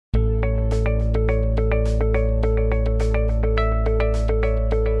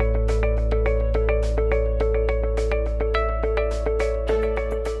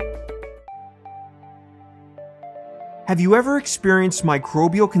Have you ever experienced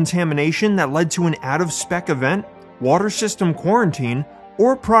microbial contamination that led to an out-of-spec event, water system quarantine,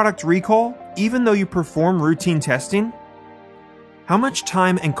 or product recall, even though you perform routine testing? How much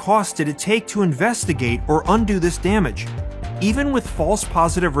time and cost did it take to investigate or undo this damage? Even with false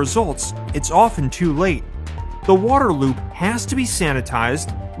positive results, it's often too late. The water loop has to be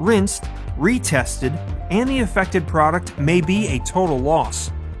sanitized, rinsed, retested, and the affected product may be a total loss.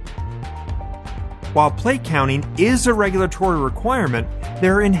 While plate counting is a regulatory requirement,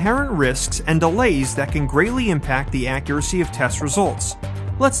 there are inherent risks and delays that can greatly impact the accuracy of test results.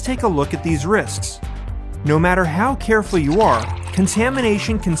 Let's take a look at these risks. No matter how careful you are,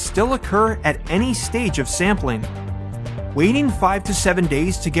 contamination can still occur at any stage of sampling. Waiting 5 to 7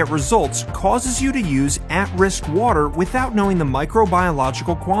 days to get results causes you to use at-risk water without knowing the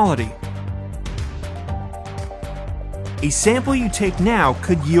microbiological quality. A sample you take now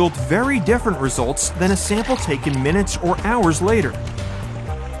could yield very different results than a sample taken minutes or hours later.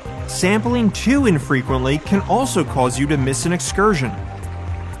 Sampling too infrequently can also cause you to miss an excursion.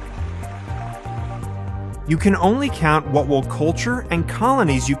 You can only count what will culture and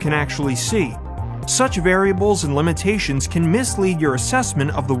colonies you can actually see. Such variables and limitations can mislead your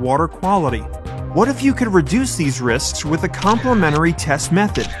assessment of the water quality. What if you could reduce these risks with a complementary test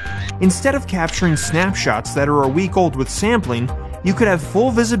method? Instead of capturing snapshots that are a week old with sampling, you could have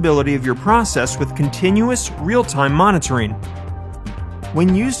full visibility of your process with continuous, real-time monitoring.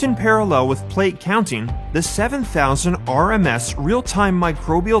 When used in parallel with plate counting, the 7000 RMS real-time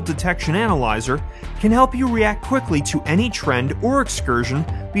microbial detection analyzer can help you react quickly to any trend or excursion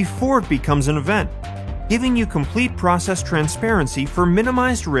before it becomes an event, giving you complete process transparency for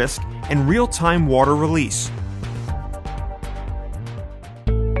minimized risk and real-time water release.